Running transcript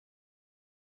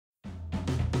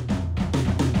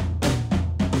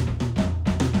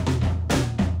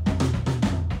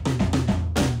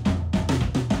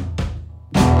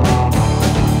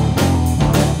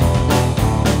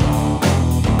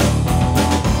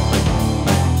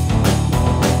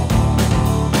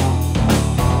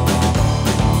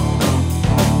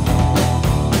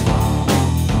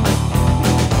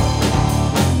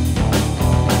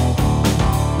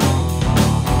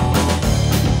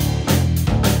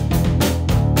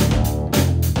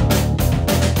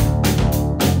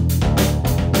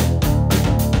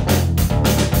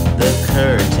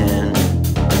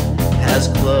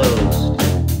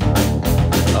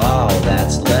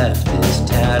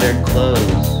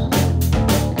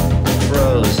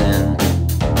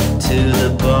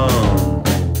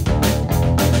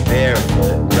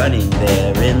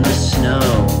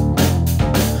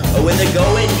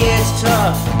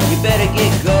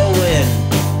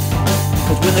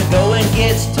the going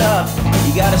gets tough,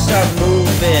 you gotta start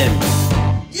moving.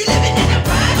 You're living in a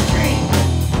pipe dream.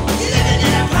 You're living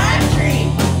in a pipe dream.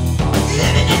 You're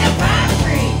living in a pipe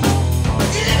dream.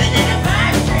 You're living in a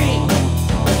pipe dream.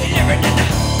 You're living in a.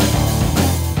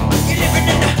 You're living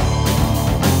in a.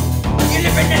 You're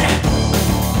living in a.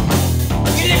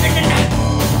 You're living in a.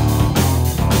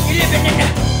 You're living in a.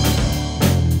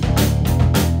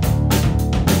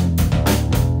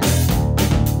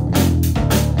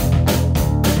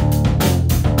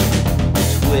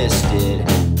 Twisted,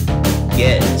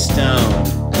 getting stoned.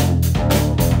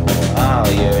 All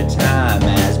your time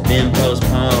has been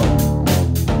postponed.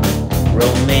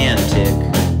 Romantic,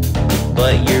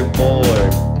 but you're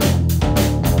bored.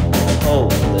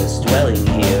 Hopeless, dwelling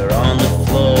here on the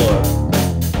floor.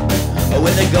 Oh,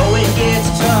 when the going gets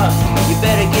tough, you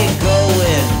better get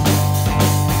going.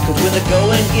 'Cause when the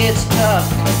going gets tough,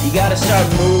 you gotta start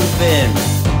moving.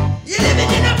 You're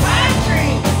living in a pipe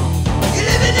dream. You're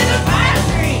living in a pipe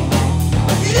dream.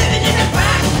 You're living in a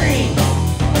pipe dream.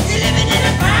 You're living in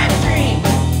a pipe dream.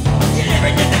 You're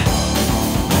living in a.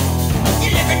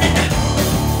 You're living in a.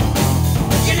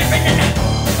 You're living in a.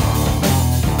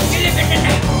 You're living in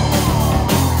a.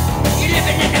 You're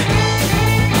living in a.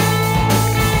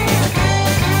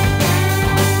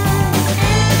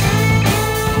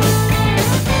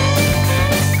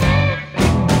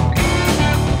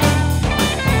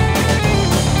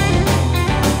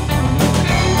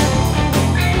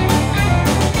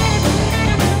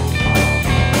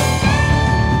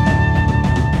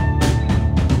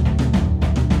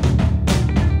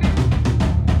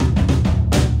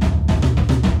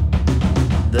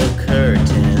 The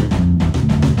curtain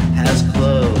has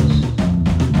closed.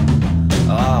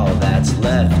 All that's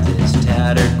left is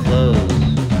tattered clothes,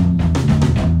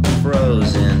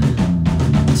 frozen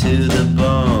to the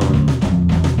bone.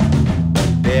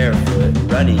 Barefoot,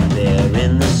 running there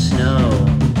in the snow.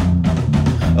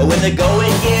 Oh, when the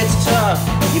going gets tough,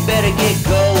 you better get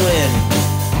going.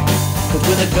 'Cause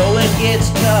when the going gets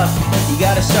tough, you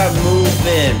gotta start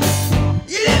moving.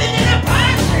 You're living in a